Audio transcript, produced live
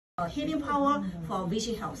Healing power for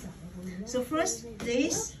vision health. So first,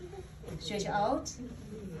 this, stretch out,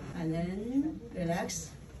 and then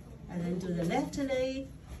relax, and then do the left leg,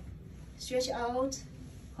 stretch out,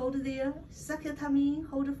 hold there, suck your tummy,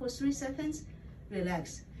 hold for 3 seconds,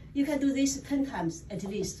 relax. You can do this 10 times at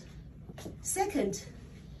least. Second,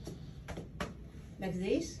 like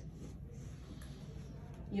this,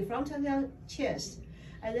 in front of your chest,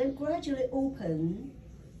 and then gradually open.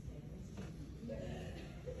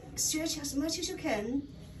 Stretch as much as you can,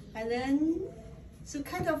 and then, so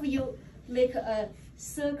kind of you make a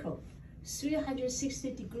circle,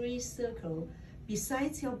 360-degree circle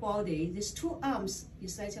beside your body. There's 2 arms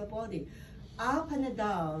beside your body, up and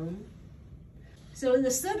down. So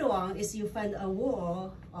the third one is you find a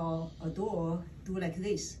wall or a door, do like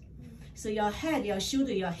this. So your head, your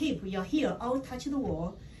shoulder, your hip, your heel all touch the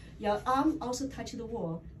wall. Your arm also touch the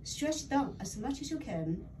wall. Stretch down as much as you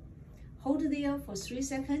can. Hold there for 3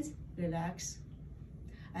 seconds, relax,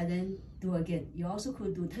 and then do again. You also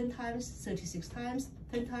could do 10 times, 36 times,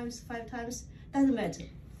 10 times, 5 times, doesn't matter.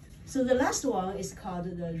 So the last one is called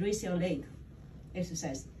the raise your leg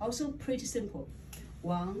exercise. Also pretty simple.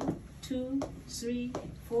 1, 2, 3,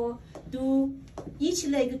 4. Do each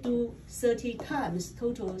leg do 30 times,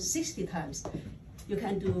 total 60 times. You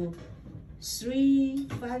can do 3,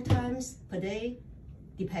 5 times per day,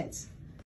 depends.